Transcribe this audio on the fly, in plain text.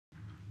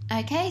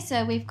Okay,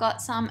 so we've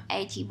got some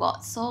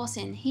 80-watt source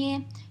in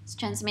here. It's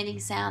transmitting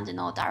sound in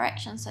all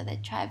directions, so they're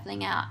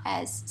traveling out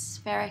as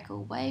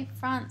spherical wave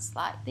fronts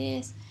like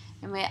this.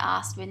 And we're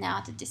asked, we're now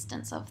at a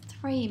distance of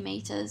 3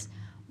 meters,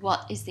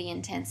 what is the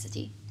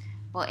intensity?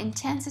 Well,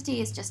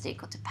 intensity is just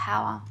equal to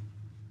power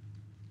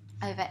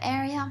over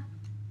area.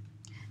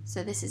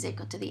 So this is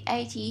equal to the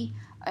 80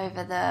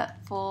 over the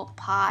 4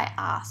 pi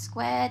r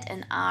squared,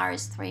 and r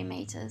is 3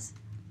 meters.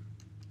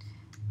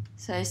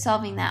 So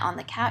solving that on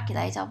the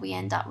calculator, we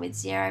end up with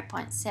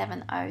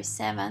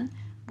 0.707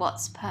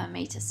 watts per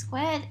meter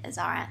squared as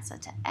our answer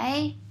to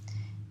A.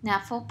 Now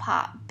for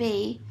part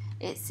B,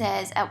 it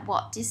says at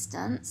what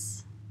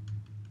distance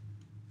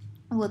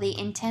will the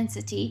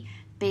intensity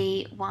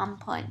be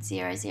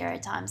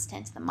 1.00 times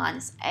 10 to the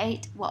minus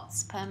 8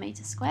 watts per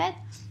meter squared.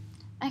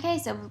 Okay,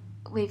 so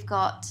we've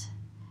got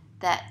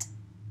that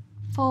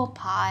 4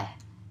 pi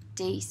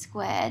d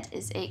squared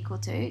is equal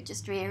to,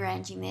 just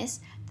rearranging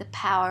this, the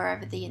power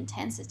over the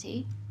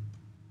intensity.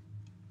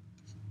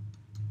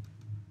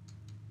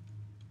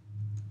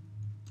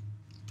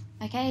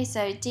 Okay,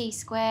 so d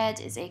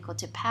squared is equal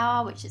to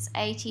power, which is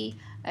 80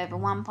 over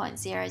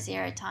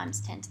 1.00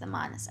 times 10 to the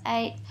minus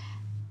 8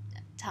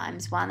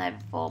 times 1 over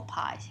 4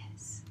 pi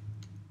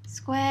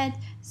squared.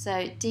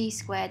 So d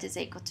squared is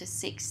equal to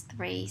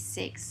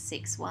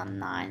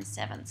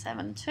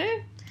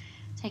 636619772.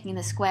 Taking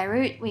the square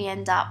root, we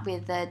end up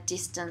with a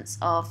distance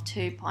of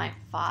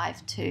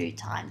 2.52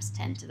 times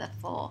 10 to the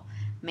 4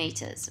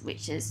 meters,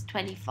 which is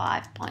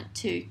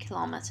 25.2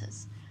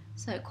 kilometers.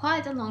 So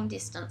quite a long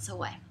distance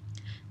away.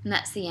 And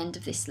that's the end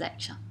of this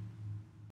lecture.